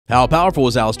How powerful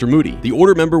was Aleister Moody? The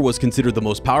Order member was considered the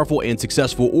most powerful and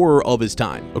successful Auror of his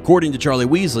time. According to Charlie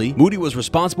Weasley, Moody was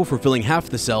responsible for filling half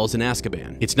the cells in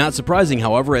Azkaban. It's not surprising,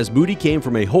 however, as Moody came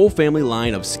from a whole family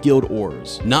line of skilled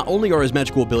Aurors. Not only are his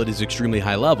magical abilities extremely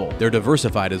high level, they're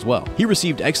diversified as well. He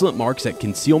received excellent marks at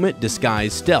concealment,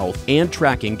 disguise, stealth, and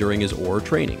tracking during his Auror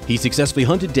training. He successfully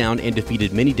hunted down and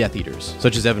defeated many Death Eaters,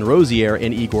 such as Evan Rosier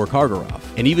and Igor Karkaroff,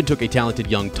 and even took a talented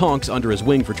young Tonks under his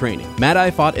wing for training.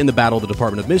 Mad-Eye fought in the Battle of the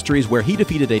Department of Mysteries, where he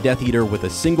defeated a Death Eater with a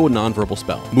single nonverbal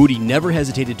spell. Moody never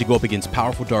hesitated to go up against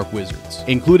powerful dark wizards,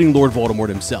 including Lord Voldemort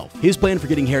himself. His plan for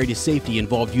getting Harry to safety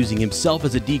involved using himself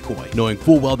as a decoy, knowing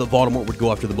full well that Voldemort would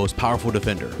go after the most powerful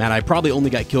defender. Mad-Eye probably only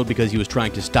got killed because he was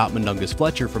trying to stop Mundungus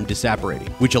Fletcher from disapparating,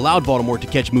 which allowed Voldemort to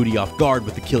catch Moody off guard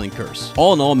with the killing curse.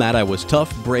 All in all, Mad-Eye was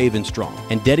tough, brave, and strong,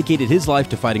 and dedicated his life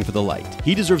to fighting for the light.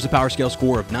 He deserves a power scale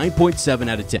score of 9.7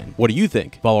 out of 10. What do you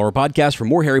think? Follow our podcast for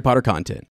more Harry Potter content.